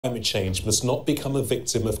Climate change must not become a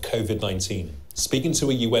victim of COVID-19. Speaking to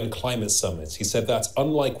a UN climate summit, he said that,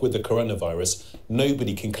 unlike with the coronavirus,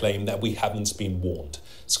 nobody can claim that we haven't been warned.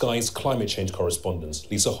 Sky's climate change correspondent,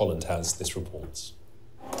 Lisa Holland, has this report.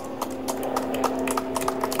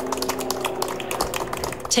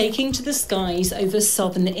 Taking to the skies over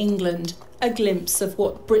southern England, a glimpse of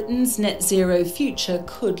what Britain's net zero future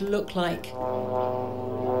could look like.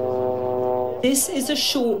 This is a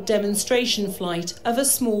short demonstration flight of a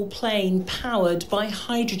small plane powered by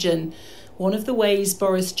hydrogen, one of the ways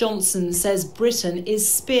Boris Johnson says Britain is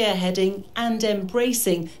spearheading and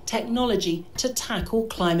embracing technology to tackle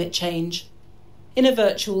climate change. In a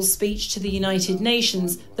virtual speech to the United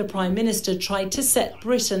Nations, the Prime Minister tried to set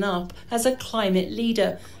Britain up as a climate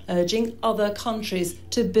leader, urging other countries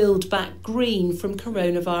to build back green from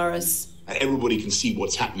coronavirus. Everybody can see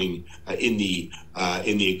what's happening in the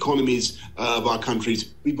economies of our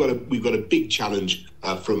countries. We've got a big challenge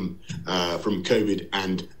from COVID,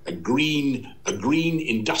 and a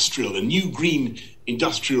new green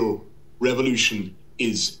industrial revolution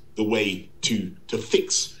is the way to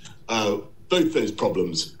fix both those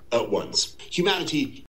problems at once. Humanity